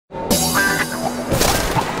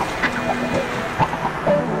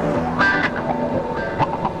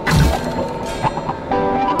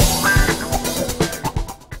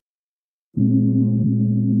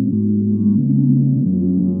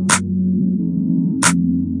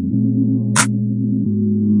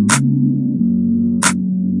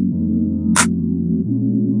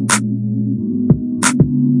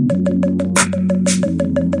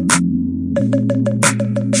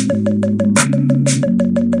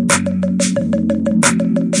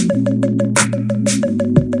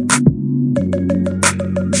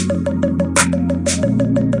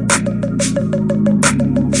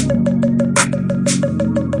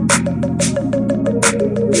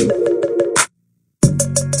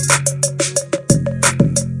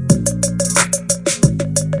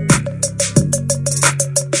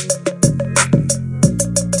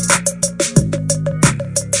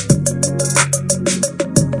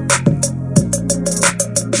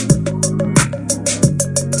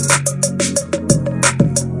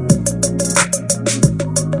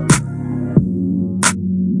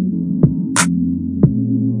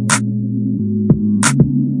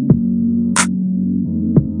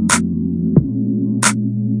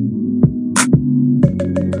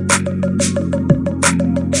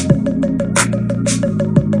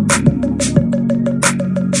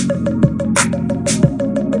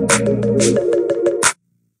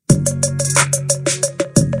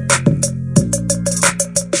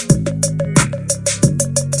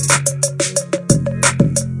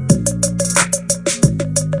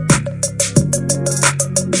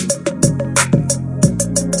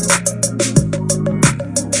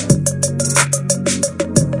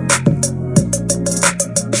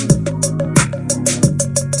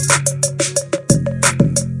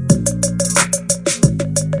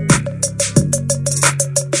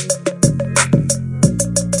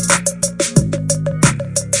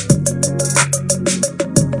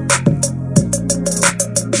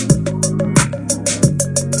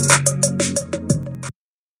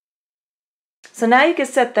So now you can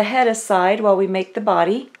set the head aside while we make the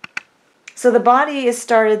body. So the body is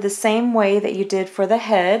started the same way that you did for the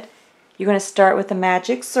head. You're going to start with a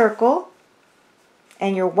magic circle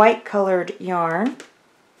and your white colored yarn,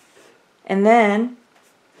 and then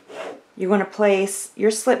you're going to place your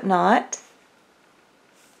slip knot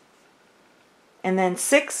and then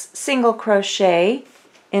 6 single crochet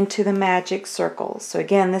into the magic circle. So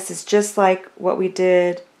again, this is just like what we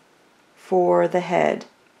did for the head.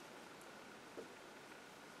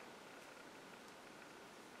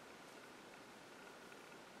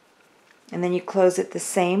 And then you close it the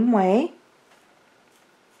same way.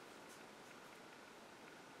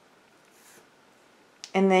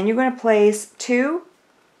 And then you're going to place 2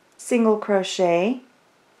 single crochet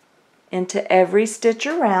into every stitch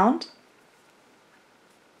around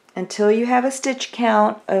until you have a stitch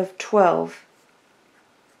count of 12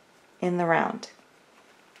 in the round.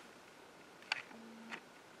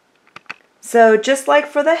 So just like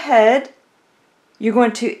for the head, you're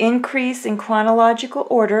going to increase in chronological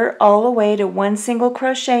order all the way to 1 single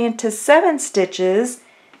crochet into 7 stitches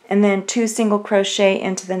and then 2 single crochet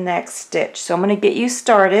into the next stitch. So I'm going to get you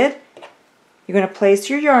started. You're going to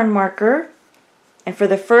place your yarn marker, and for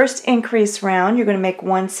the first increase round you're going to make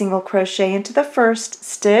 1 single crochet into the first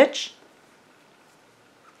stitch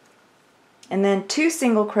and then 2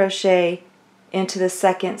 single crochet into the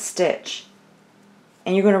second stitch.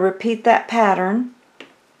 And you're going to repeat that pattern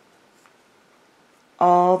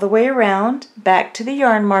all the way around, back to the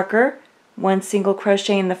yarn marker, 1 single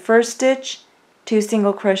crochet in the first stitch, 2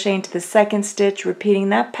 single crochet into the second stitch, repeating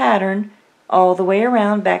that pattern all the way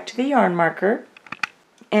around back to the yarn marker.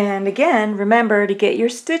 And again, remember to get your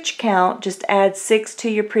stitch count, just add 6 to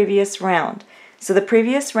your previous round. So the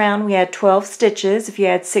previous round we had 12 stitches. If you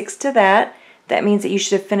add 6 to that, that means that you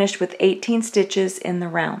should have finished with 18 stitches in the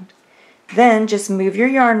round. Then just move your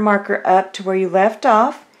yarn marker up to where you left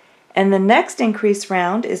off, and the next increase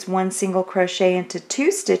round is 1 single crochet into 2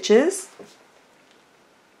 stitches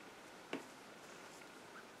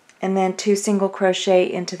and then 2 single crochet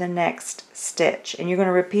into the next stitch. And you're going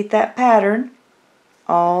to repeat that pattern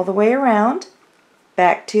all the way around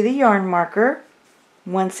back to the yarn marker,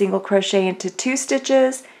 1 single crochet into 2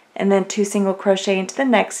 stitches and then 2 single crochet into the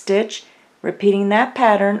next stitch, repeating that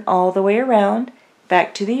pattern all the way around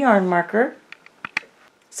back to the yarn marker.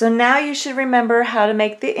 So now you should remember how to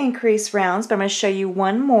make the increase rounds, but I'm going to show you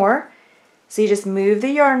one more. So you just move the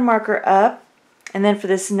yarn marker up, and then for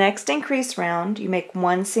this next increase round you make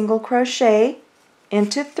 1 single crochet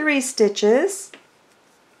into 3 stitches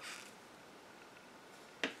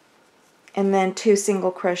and then 2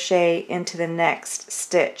 single crochet into the next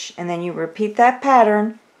stitch, and then you repeat that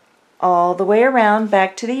pattern all the way around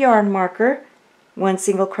back to the yarn marker, 1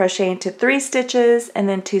 single crochet into 3 stitches and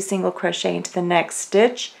then 2 single crochet into the next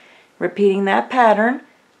stitch, repeating that pattern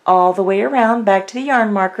all the way around back to the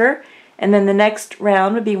yarn marker. And then the next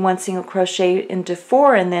round would be 1 single crochet into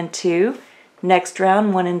 4 and then 2, next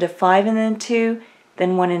round 1 into 5 and then 2,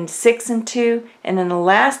 then 1 into 6 and 2, and then the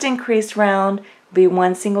last increase round will be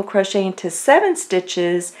 1 single crochet into 7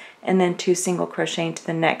 stitches and then 2 single crochet into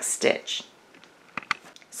the next stitch.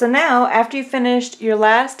 So now, after you finished your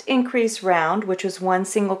last increase round, which was 1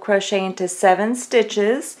 single crochet into 7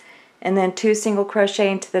 stitches and then 2 single crochet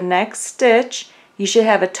into the next stitch, you should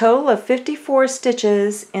have a total of 54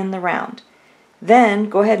 stitches in the round. Then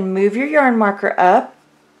go ahead and move your yarn marker up,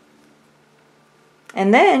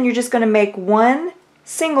 and then you're just going to make 1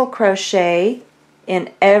 single crochet in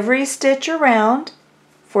every stitch around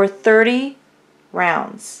for 30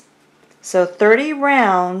 rounds. So 30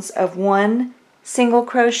 rounds of 1 single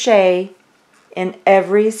crochet in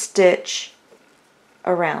every stitch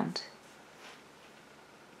around.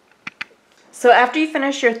 So after you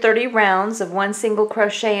finish your 30 rounds of 1 single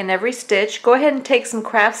crochet in every stitch, go ahead and take some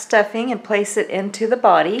craft stuffing and place it into the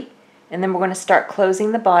body, and then we're going to start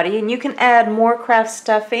closing the body. And you can add more craft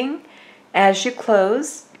stuffing as you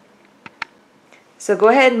close. So go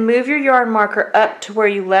ahead and move your yarn marker up to where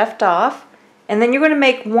you left off, and then you're going to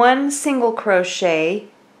make 1 single crochet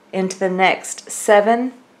into the next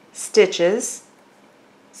 7 stitches.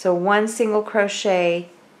 So 1 single crochet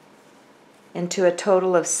into a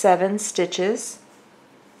total of 7 stitches.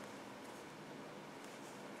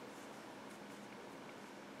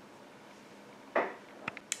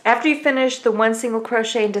 After you finish the 1 single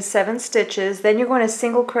crochet into 7 stitches, then you're going to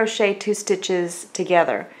single crochet 2 stitches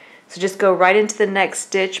together. So just go right into the next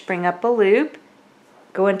stitch, bring up a loop,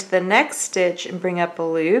 go into the next stitch and bring up a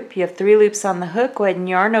loop. You have 3 loops on the hook. Go ahead and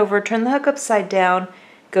yarn over, turn the hook upside down,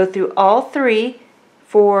 go through all 3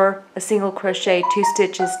 for a single crochet 2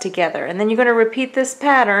 stitches together. And then you're going to repeat this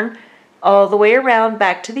pattern all the way around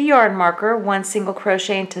back to the yarn marker, 1 single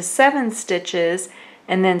crochet into 7 stitches,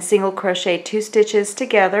 and then single crochet 2 stitches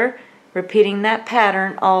together, repeating that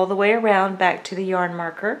pattern all the way around back to the yarn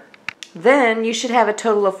marker. Then you should have a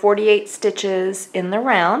total of 48 stitches in the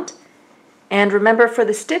round. And remember, for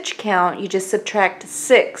the stitch count, you just subtract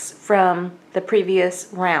 6 from the previous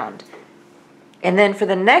round. And then for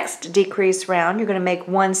the next decrease round, you're going to make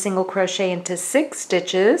 1 single crochet into 6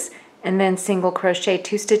 stitches, and then single crochet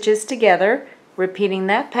 2 stitches together, repeating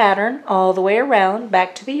that pattern all the way around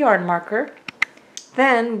back to the yarn marker.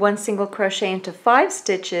 Then 1 single crochet into 5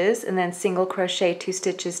 stitches, and then single crochet 2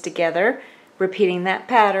 stitches together, repeating that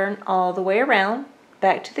pattern all the way around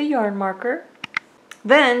back to the yarn marker.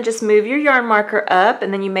 Then just move your yarn marker up,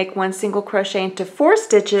 and then you make 1 single crochet into 4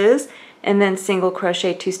 stitches, and then single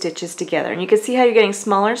crochet 2 stitches together. And you can see how you're getting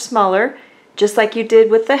smaller and smaller, just like you did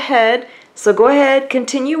with the head. So go ahead,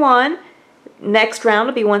 continue on. Next round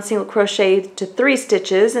will be 1 single crochet to 3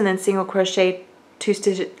 stitches, and then single crochet 2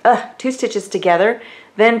 stitches together,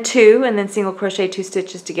 then 2, and then single crochet 2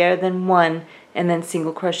 stitches together, then 1, and then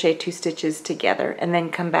single crochet 2 stitches together, and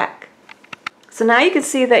then come back. So now you can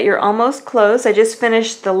see that you're almost close. I just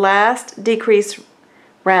finished the last decrease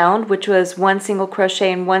round, which was 1 single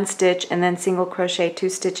crochet in 1 stitch and then single crochet 2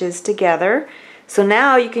 stitches together. So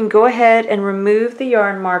now you can go ahead and remove the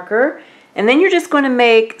yarn marker, and then you're just going to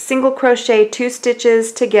make single crochet 2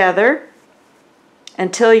 stitches together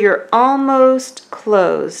until you're almost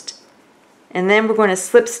closed. And then we're going to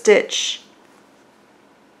slip stitch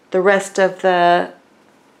the rest of the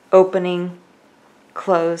opening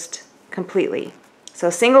closed completely. So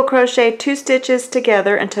single crochet 2 stitches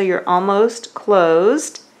together until you're almost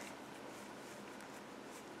closed.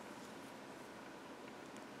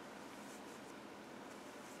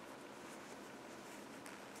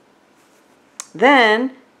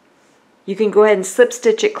 Then you can go ahead and slip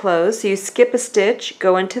stitch it closed. So you skip a stitch,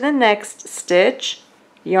 go into the next stitch,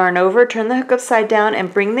 yarn over, turn the hook upside down,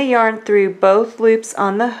 and bring the yarn through both loops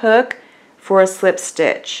on the hook for a slip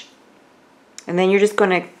stitch. And then you're just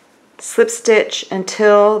going to slip stitch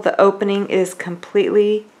until the opening is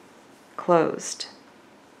completely closed.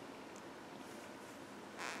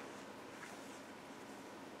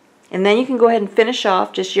 And then you can go ahead and finish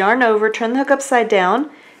off. Just yarn over, turn the hook upside down,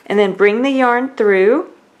 and then bring the yarn through.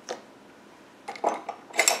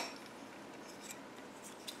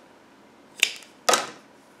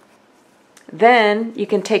 Then you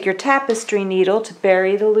can take your tapestry needle to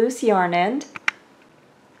bury the loose yarn end.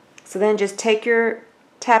 So then just take your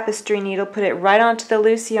tapestry needle, put it right onto the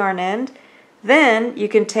loose yarn end. Then you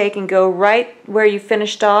can take and go right where you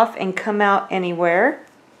finished off and come out anywhere.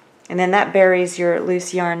 And then that buries your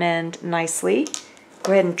loose yarn end nicely.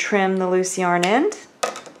 Go ahead and trim the loose yarn end.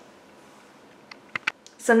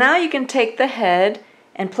 So now you can take the head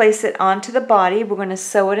and place it onto the body. We're going to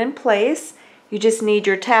sew it in place. You just need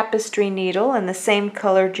your tapestry needle and the same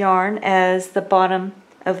colored yarn as the bottom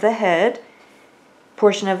of the head,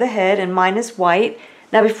 portion of the head, and mine is white.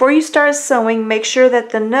 Now before you start sewing, make sure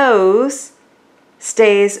that the nose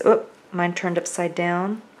stays, mine turned upside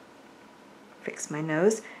down, fix my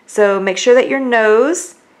nose. So make sure that your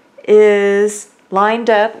nose is lined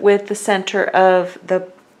up with the center of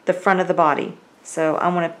the front of the body. So I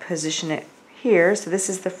want to position it here. So this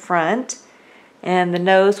is the front, and the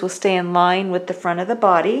nose will stay in line with the front of the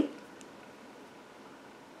body.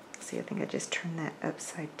 See, I think I just turned that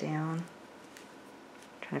upside down.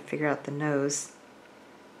 I'm trying to figure out the nose.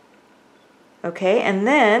 Okay, and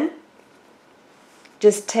then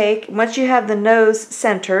just take, once you have the nose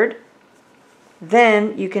centered,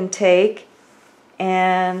 then you can take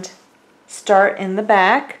and start in the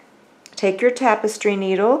back. Take your tapestry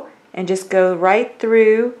needle and just go right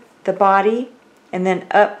through the body and then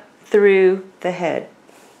up through the head.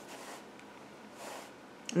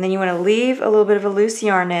 And then you want to leave a little bit of a loose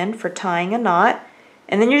yarn end for tying a knot.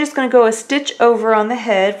 And then you're just going to go a stitch over on the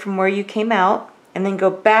head from where you came out, and then go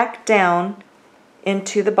back down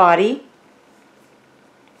into the body.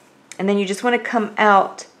 And then you just want to come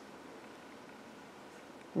out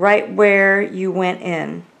right where you went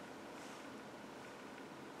in.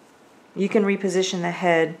 You can reposition the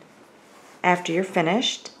head after you're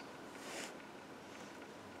finished.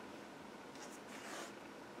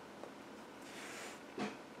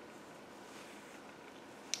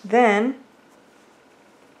 Then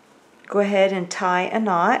go ahead and tie a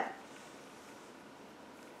knot.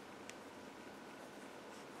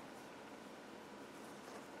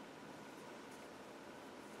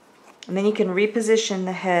 And then you can reposition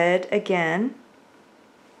the head again.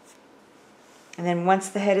 And then once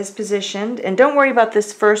the head is positioned, and don't worry about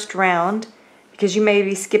this first round because you may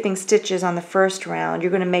be skipping stitches on the first round. You're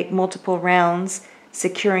going to make multiple rounds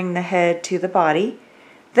securing the head to the body.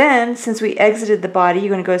 Then, since we exited the body, you're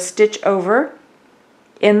going to go stitch over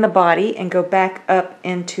in the body and go back up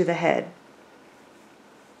into the head.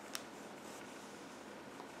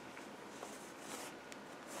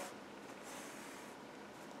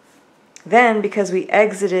 Then, because we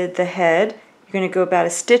exited the head, you're going to go about a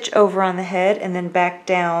stitch over on the head and then back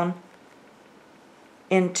down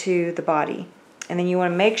into the body. And then you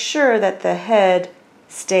want to make sure that the head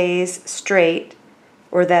stays straight,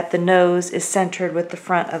 or that the nose is centered with the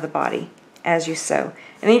front of the body as you sew.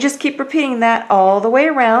 And then you just keep repeating that all the way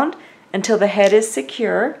around until the head is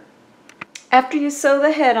secure. After you sew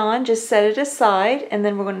the head on, just set it aside, and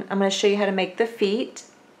then I'm going to show you how to make the feet.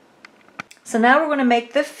 So now we're going to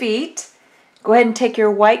make the feet. Go ahead and take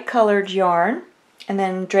your white colored yarn and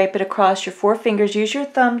then drape it across your 4 fingers. Use your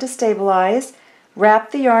thumb to stabilize.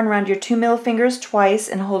 Wrap the yarn around your 2 middle fingers twice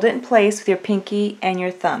and hold it in place with your pinky and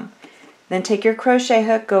your thumb. Then take your crochet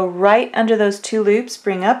hook, go right under those 2 loops,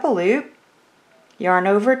 bring up a loop, yarn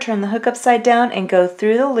over, turn the hook upside down, and go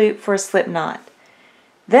through the loop for a slip knot.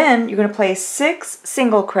 Then you're going to place 6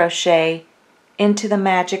 single crochet into the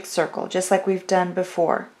magic circle, just like we've done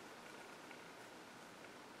before.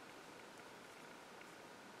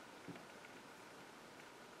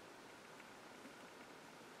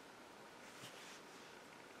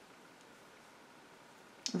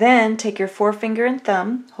 Then take your forefinger and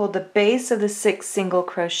thumb, hold the base of the 6 single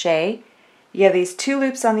crochet. You have these 2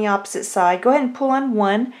 loops on the opposite side. Go ahead and pull on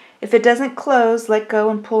one. If it doesn't close, let go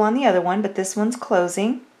and pull on the other one, but this one's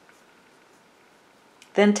closing.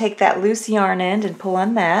 Then take that loose yarn end and pull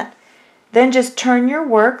on that. Then just turn your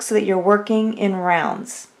work so that you're working in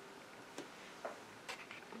rounds.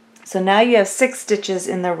 So now you have 6 stitches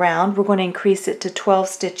in the round. We're going to increase it to 12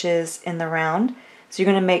 stitches in the round. So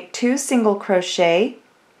you're going to make 2 single crochet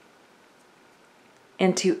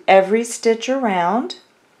into every stitch around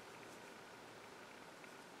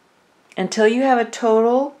until you have a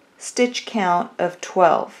total stitch count of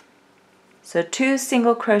 12. So 2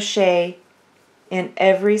 single crochet in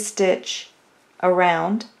every stitch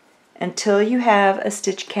around until you have a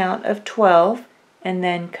stitch count of 12, and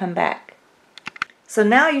then come back. So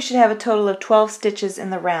now you should have a total of 12 stitches in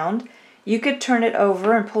the round. You could turn it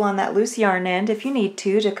over and pull on that loose yarn end if you need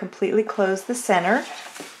to completely close the center.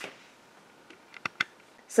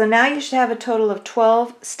 So now you should have a total of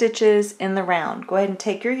 12 stitches in the round. Go ahead and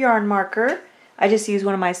take your yarn marker. I just used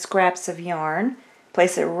one of my scraps of yarn.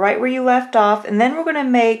 Place it right where you left off, and then we're going to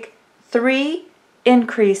make 3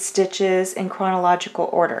 increase stitches in chronological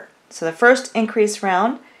order. So the first increase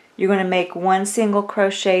round, you're going to make 1 single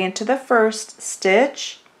crochet into the first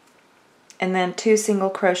stitch, and then 2 single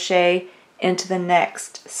crochet into the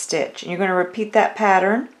next stitch. And you're going to repeat that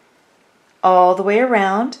pattern all the way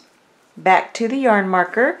around, back to the yarn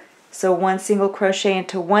marker. So 1 single crochet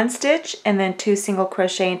into 1 stitch, and then 2 single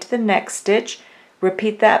crochet into the next stitch.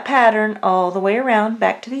 Repeat that pattern all the way around,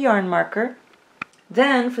 back to the yarn marker.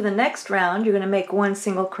 Then for the next round, you're going to make 1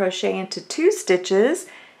 single crochet into 2 stitches,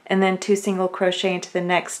 and then 2 single crochet into the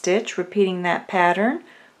next stitch, repeating that pattern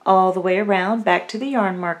all the way around, back to the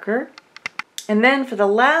yarn marker. And then for the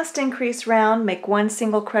last increase round, make 1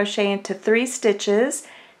 single crochet into 3 stitches,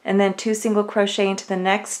 and then 2 single crochet into the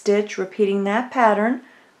next stitch, repeating that pattern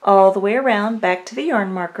all the way around, back to the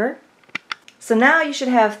yarn marker. So now you should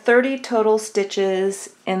have 30 total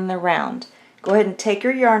stitches in the round. Go ahead and take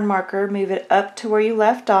your yarn marker, move it up to where you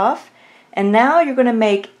left off, and now you're going to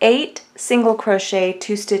make 8 single crochet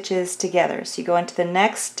 2 stitches together. So you go into the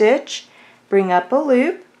next stitch, bring up a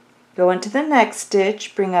loop, go into the next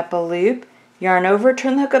stitch, bring up a loop, yarn over,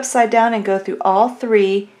 turn the hook upside down, and go through all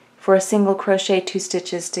 3 for a single crochet 2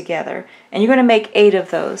 stitches together. And you're going to make 8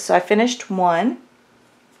 of those. So I finished 1,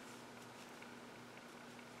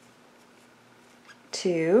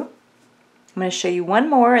 2, I'm going to show you one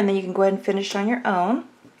more, and then you can go ahead and finish on your own.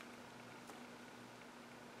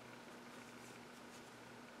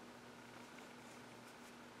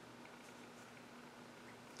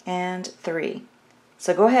 And 3.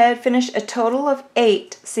 So go ahead, finish a total of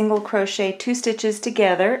 8 single crochet 2 stitches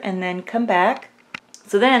together, and then come back.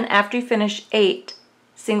 So then after you finish 8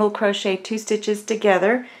 single crochet 2 stitches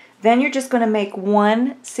together, then you're just going to make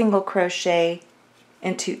 1 single crochet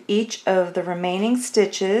into each of the remaining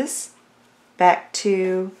stitches back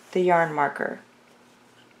to the yarn marker.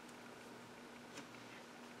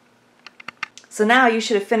 So now you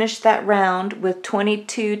should have finished that round with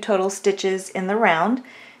 22 total stitches in the round.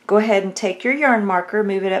 Go ahead and take your yarn marker,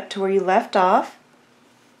 move it up to where you left off,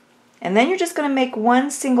 and then you're just going to make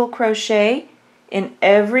 1 single crochet in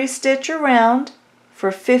every stitch around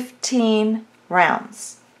for 15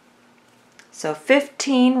 rounds. So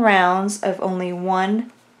 15 rounds of only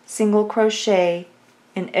one single crochet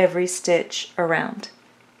in every stitch around.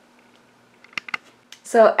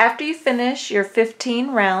 So after you finish your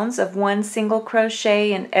 15 rounds of one single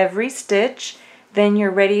crochet in every stitch, then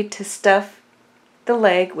you're ready to stuff the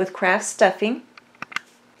leg with craft stuffing.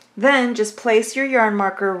 Then just place your yarn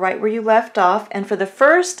marker right where you left off, and for the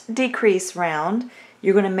first decrease round,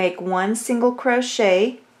 you're going to make one single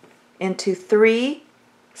crochet into 3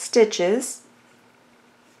 stitches.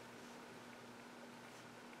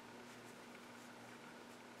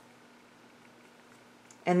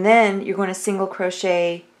 And then you're going to single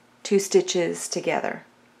crochet 2 stitches together.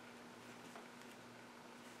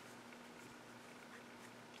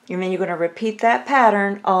 And then you're going to repeat that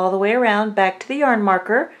pattern all the way around back to the yarn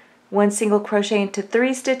marker. One single crochet into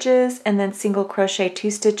 3 stitches and then single crochet 2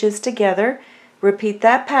 stitches together. Repeat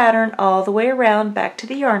that pattern all the way around back to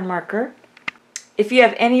the yarn marker. If you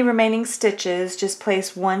have any remaining stitches, just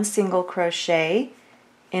place one single crochet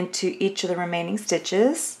into each of the remaining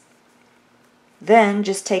stitches. Then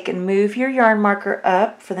just take and move your yarn marker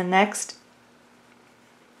up for the next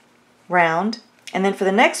round. And then for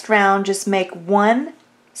the next round, just make one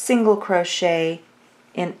single crochet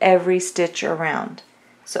in every stitch around.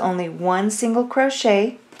 So only one single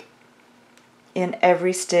crochet in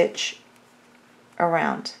every stitch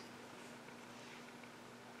around.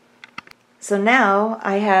 So now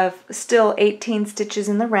I have still 18 stitches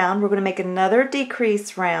in the round. We're going to make another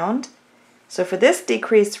decrease round. So for this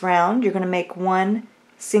decrease round, you're going to make one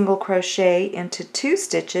single crochet into 2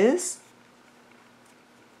 stitches,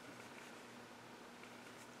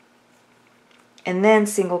 and then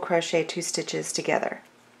single crochet 2 stitches together.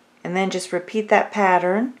 And then just repeat that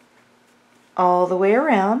pattern all the way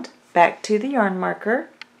around back to the yarn marker.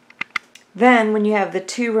 Then when you have the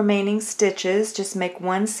 2 remaining stitches, just make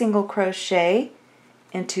one single crochet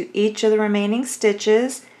into each of the remaining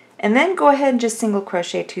stitches, and then go ahead and just single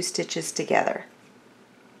crochet 2 stitches together.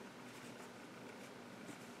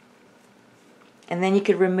 And then you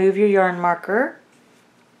could remove your yarn marker,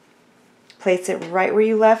 place it right where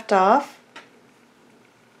you left off,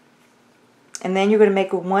 and then you're going to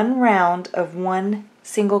make one round of one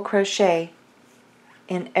single crochet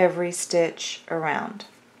in every stitch around.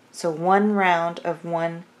 So one round of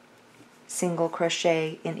one single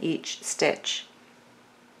crochet in each stitch.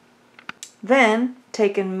 Then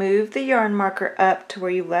take and move the yarn marker up to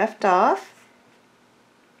where you left off,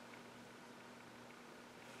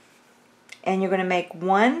 and you're going to make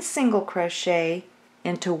one single crochet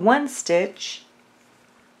into 1 stitch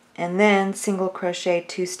and then single crochet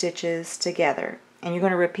 2 stitches together. And you're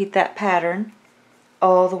going to repeat that pattern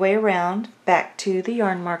all the way around back to the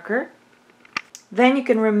yarn marker. Then you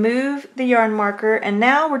can remove the yarn marker, and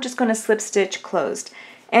now we're just going to slip stitch closed.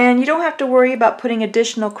 And you don't have to worry about putting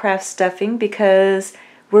additional craft stuffing because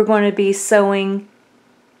we're going to be sewing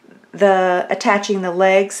attaching the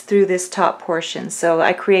legs through this top portion. So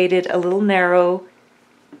I created a little narrow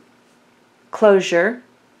closure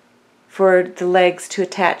for the legs to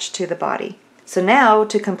attach to the body. So now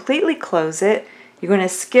to completely close it, you're going to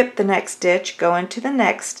skip the next stitch, go into the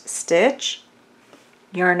next stitch,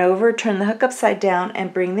 yarn over, turn the hook upside down,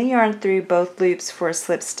 and bring the yarn through both loops for a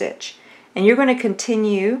slip stitch. And you're going to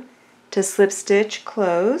continue to slip stitch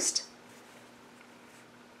closed.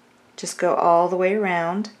 Just go all the way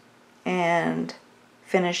around and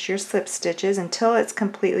finish your slip stitches until it's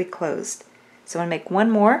completely closed. So I'm going to make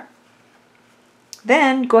one more.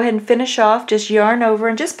 Then go ahead and finish off, just yarn over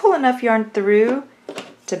and just pull enough yarn through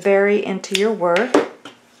to bury into your work.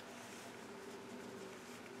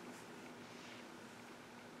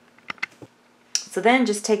 So then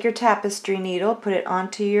just take your tapestry needle, put it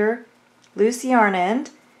onto your loose yarn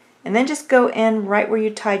end, and then just go in right where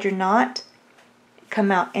you tied your knot,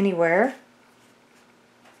 come out anywhere,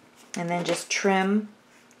 and then just trim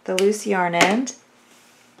the loose yarn end.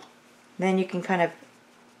 Then you can kind of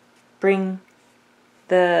bring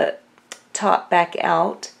the top back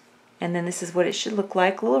out, and then this is what it should look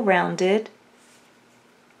like, a little rounded.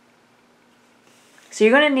 So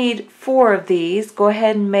you're going to need 4 of these. Go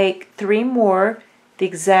ahead and make 3 more the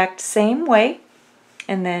exact same way,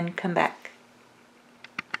 and then come back.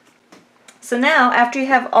 So now, after you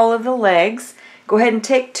have all of the legs, go ahead and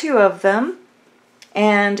take 2 of them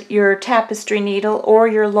and your tapestry needle or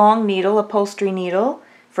your long needle, upholstery needle,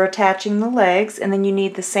 for attaching the legs, and then you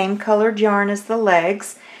need the same colored yarn as the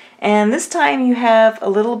legs. And this time you have a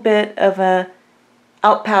little bit of a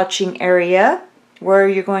outpouching area where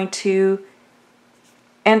you're going to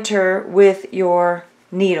enter with your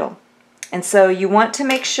needle. And so you want to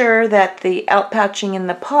make sure that the outpouching in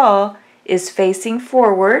the paw is facing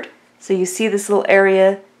forward So you see this little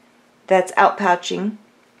area that's outpouching.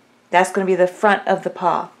 That's going to be the front of the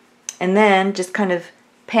paw. And then just kind of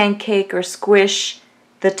pancake or squish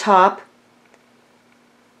the top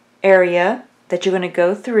area that you're going to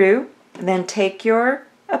go through. And then take your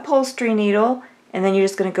upholstery needle and then you're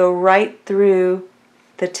just going to go right through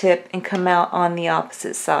the tip and come out on the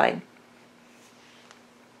opposite side.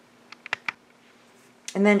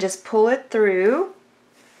 And then just pull it through.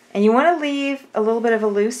 And you want to leave a little bit of a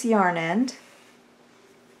loose yarn end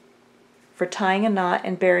for tying a knot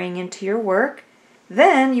and burying into your work.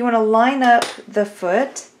 Then you want to line up the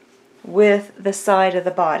foot with the side of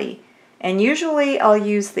the body. And usually I'll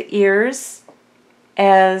use the ears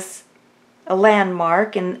as a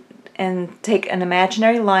landmark and take an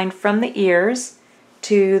imaginary line from the ears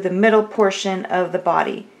to the middle portion of the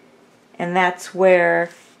body. And that's where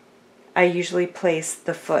I usually place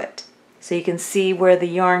the foot. So you can see where the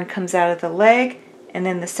yarn comes out of the leg and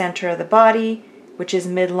then the center of the body, which is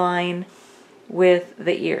midline with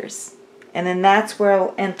the ears. And then that's where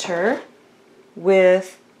I'll enter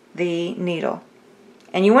with the needle.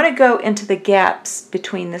 And you want to go into the gaps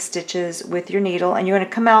between the stitches with your needle, and you're going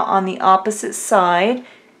to come out on the opposite side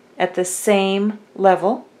at the same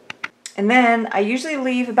level. And then I usually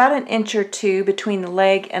leave about an inch or two between the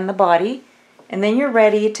leg and the body, and then you're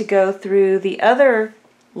ready to go through the other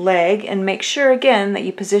leg and make sure again that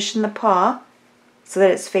you position the paw so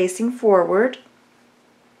that it's facing forward,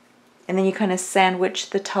 and then you kind of sandwich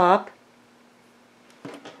the top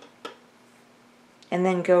and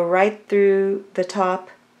then go right through the top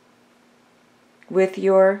with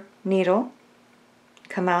your needle,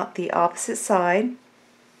 come out the opposite side,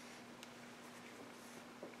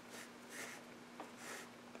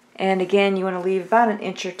 and again you want to leave about an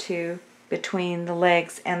inch or two between the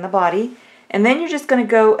legs and the body, and then you're just going to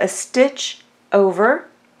go a stitch over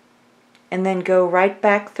and then go right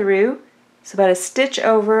back through, so about a stitch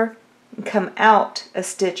over and come out a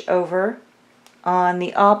stitch over on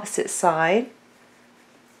the opposite side.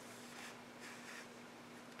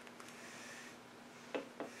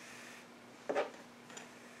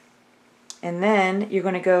 And then you're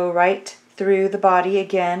going to go right through the body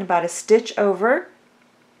again, about a stitch over,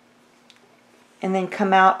 and then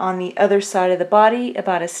come out on the other side of the body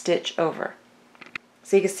about a stitch over.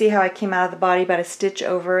 So you can see how I came out of the body about a stitch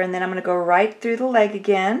over, and then I'm going to go right through the leg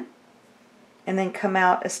again and then come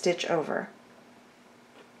out a stitch over.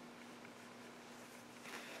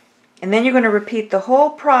 And then you're going to repeat the whole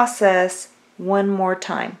process one more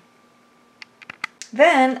time.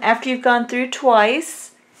 Then after you've gone through twice,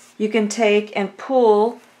 you can take and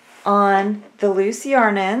pull on the loose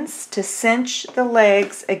yarn ends to cinch the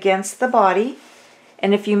legs against the body.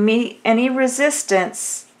 And if you meet any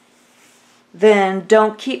resistance, then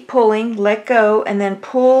don't keep pulling, let go, and then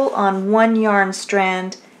pull on one yarn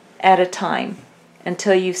strand at a time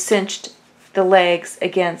until you've cinched the legs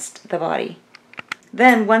against the body.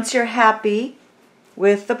 Then once you're happy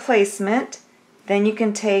with the placement, then you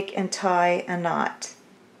can take and tie a knot.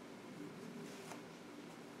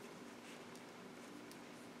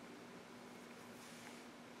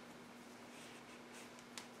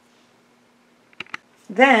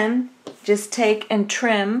 Then just take and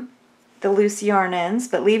trim the loose yarn ends,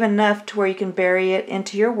 but leave enough to where you can bury it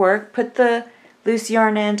into your work. Put the loose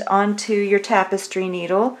yarn end onto your tapestry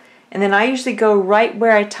needle, and then I usually go right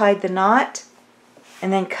where I tied the knot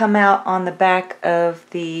and then come out on the back of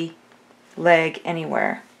the leg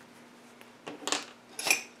anywhere.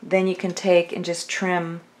 Then you can take and just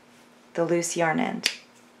trim the loose yarn end.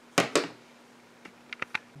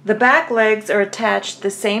 The back legs are attached the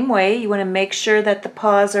same way. You want to make sure that the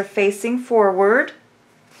paws are facing forward.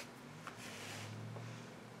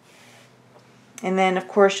 And then of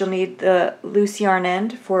course you'll need the loose yarn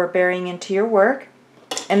end for burying into your work.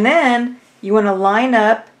 And then you want to line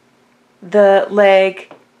up the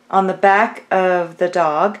leg on the back of the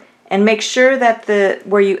dog and make sure that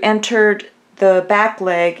where you entered the back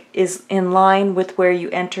leg is in line with where you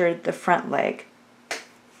entered the front leg.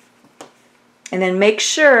 And then make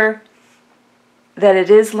sure that it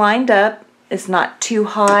is lined up. It's not too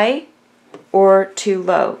high or too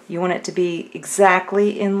low. You want it to be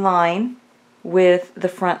exactly in line with the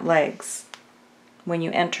front legs when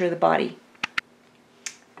you enter the body.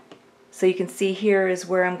 So you can see here is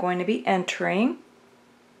where I'm going to be entering.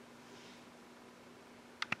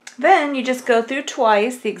 Then you just go through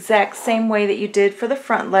twice the exact same way that you did for the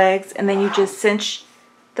front legs, and then you just cinch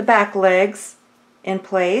the back legs in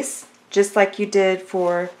place just like you did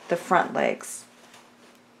for the front legs.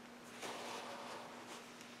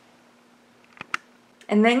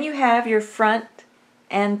 And then you have your front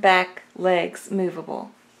and back legs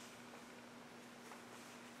movable.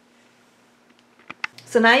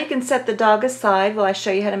 So now you can set the dog aside while I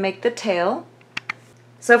show you how to make the tail.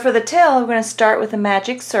 So for the tail, we're going to start with a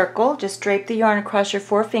magic circle. Just drape the yarn across your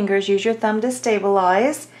 4 fingers, use your thumb to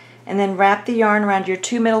stabilize, and then wrap the yarn around your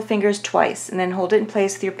 2 middle fingers twice, and then hold it in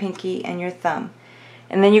place with your pinky and your thumb.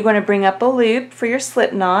 And then you're going to bring up a loop for your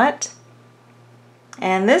slip knot,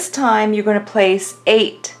 and this time you're going to place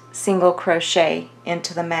 8 single crochet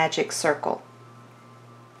into the magic circle.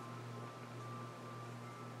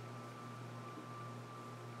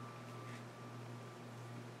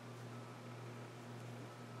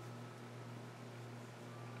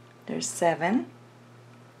 There's 7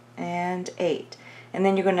 and 8. And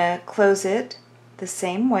then you're going to close it the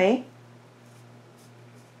same way.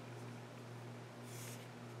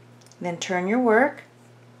 Then turn your work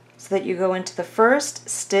so that you go into the first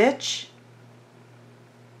stitch.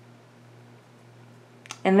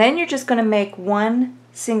 And then you're just going to make 1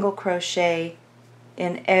 single crochet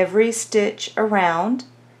in every stitch around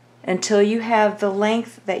until you have the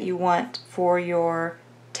length that you want for your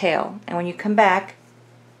tail. And when you come back,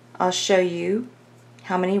 I'll show you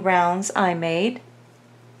how many rounds I made.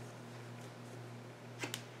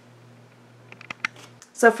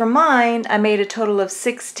 So for mine, I made a total of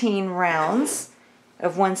 16 rounds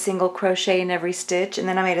of 1 single crochet in every stitch, and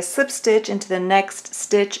then I made a slip stitch into the next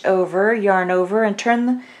stitch over, yarn over, and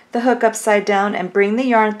turn the hook upside down and bring the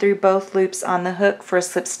yarn through both loops on the hook for a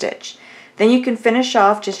slip stitch. Then you can finish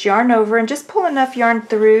off, just yarn over and just pull enough yarn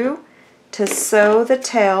through to sew the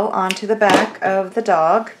tail onto the back of the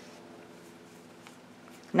dog.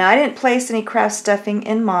 Now I didn't place any craft stuffing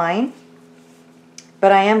in mine,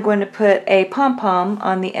 but I am going to put a pom-pom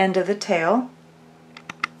on the end of the tail.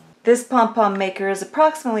 This pom-pom maker is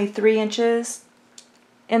approximately 3 inches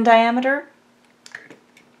in diameter.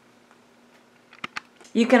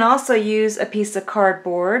 You can also use a piece of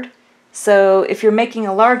cardboard. So if you're making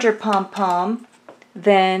a larger pom-pom,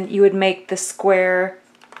 then you would make the square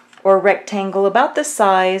or rectangle about the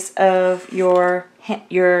size of your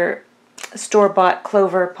store-bought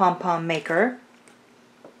Clover pom-pom maker.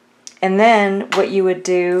 And then what you would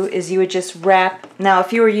do is you would just wrap, now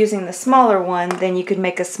if you were using the smaller one, then you could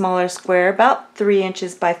make a smaller square about 3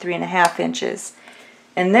 inches by 3.5 inches.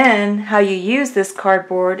 And then how you use this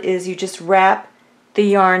cardboard is you just wrap the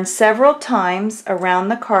yarn several times around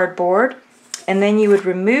the cardboard, and then you would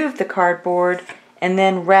remove the cardboard and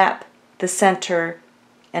then wrap the center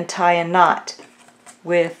and tie a knot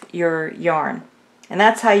with your yarn. And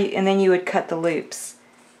that's how and then you would cut the loops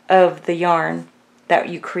of the yarn that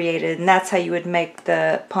you created, and that's how you would make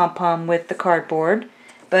the pom-pom with the cardboard.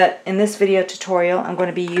 But in this video tutorial, I'm going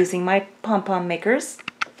to be using my pom-pom makers.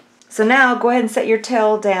 So now go ahead and set your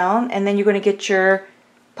tail down, and then you're going to get your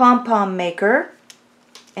pom-pom maker,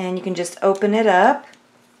 and you can just open it up.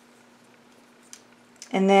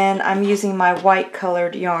 And then I'm using my white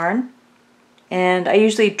colored yarn, and I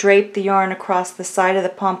usually drape the yarn across the side of the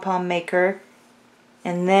pom-pom maker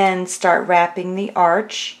and then start wrapping the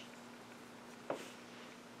arch.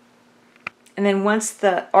 And then once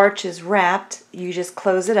the arch is wrapped, you just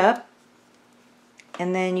close it up,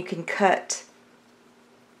 and then you can cut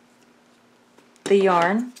the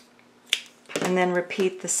yarn and then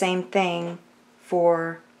repeat the same thing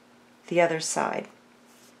for the other side.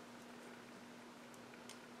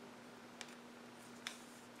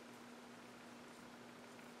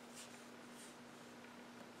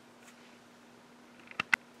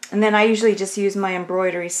 And then I usually just use my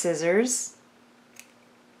embroidery scissors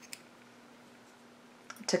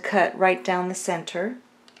to cut right down the center.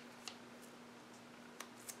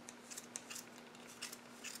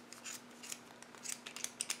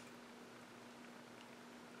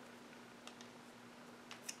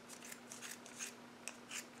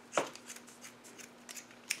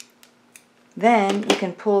 Then you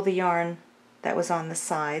can pull the yarn that was on the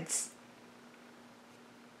sides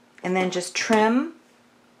and then just trim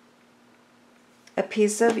a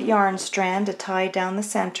piece of yarn strand to tie down the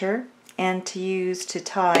center and to use to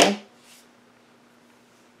tie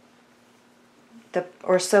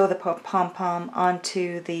or sew the pom-pom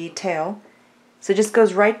onto the tail. So it just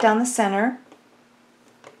goes right down the center,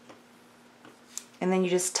 and then you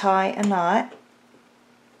just tie a knot.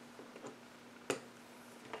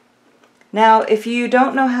 Now if you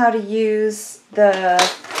don't know how to use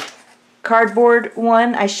the cardboard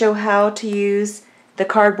one, I show how to use the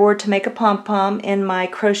cardboard to make a pom-pom in my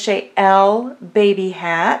Crochet Owl baby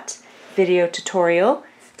hat video tutorial,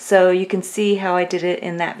 so you can see how I did it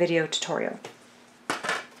in that video tutorial.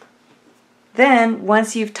 Then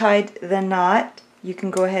once you've tied the knot, you can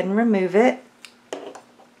go ahead and remove it,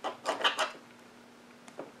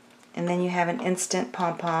 and then you have an instant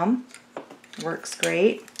pom-pom. Works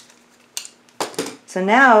great. So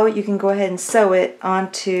now you can go ahead and sew it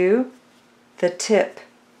onto the tip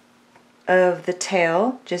of the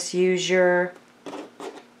tail. Just use your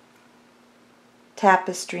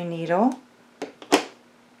tapestry needle.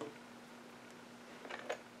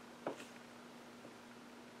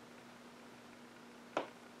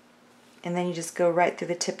 And then you just go right through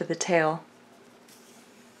the tip of the tail.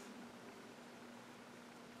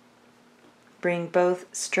 Bring both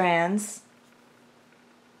strands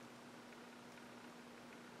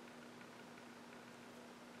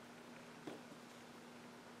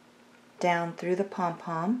down through the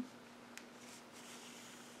pom-pom.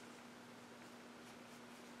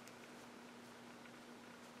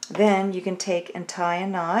 Then you can take and tie a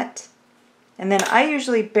knot. And then I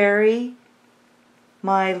usually bury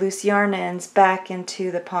my loose yarn ends back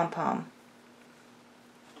into the pom-pom.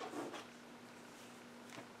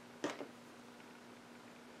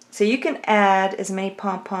 So you can add as many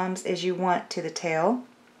pom-poms as you want to the tail.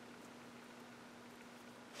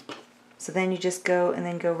 So then you just go and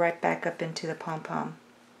then go right back up into the pom-pom.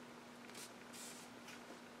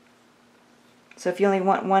 So if you only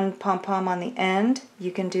want one pom-pom on the end,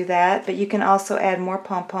 you can do that, but you can also add more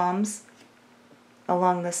pom-poms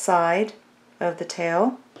along the side of the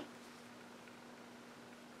tail.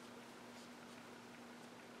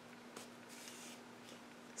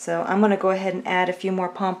 So I'm going to go ahead and add a few more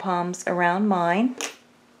pom-poms around mine.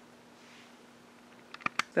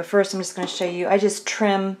 But first I'm just going to show you, I just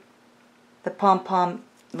trim the pom-pom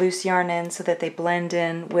loose yarn ends so that they blend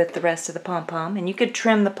in with the rest of the pom-pom. And you could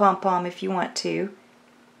trim the pom-pom if you want to.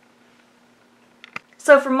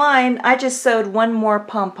 So for mine, I just sewed one more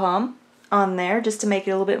pom-pom on there just to make it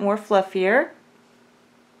a little bit more fluffier.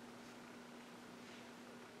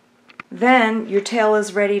 Then your tail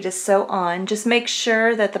is ready to sew on. Just make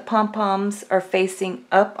sure that the pom-poms are facing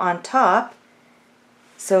up on top.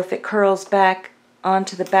 So if it curls back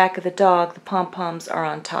onto the back of the dog, the pom-poms are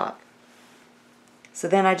on top. So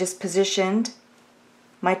then I just positioned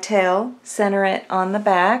my tail, center it on the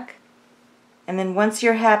back, and then once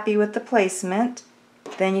you're happy with the placement,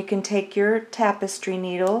 then you can take your tapestry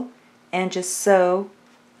needle and just sew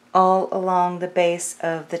all along the base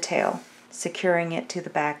of the tail, securing it to the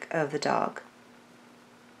back of the dog.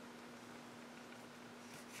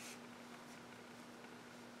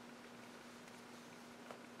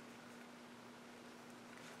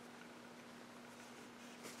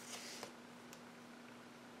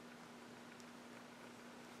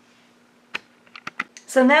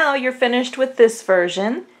 So now you're finished with this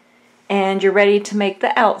version and you're ready to make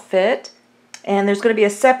the outfit, and there's going to be a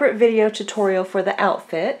separate video tutorial for the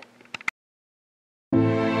outfit.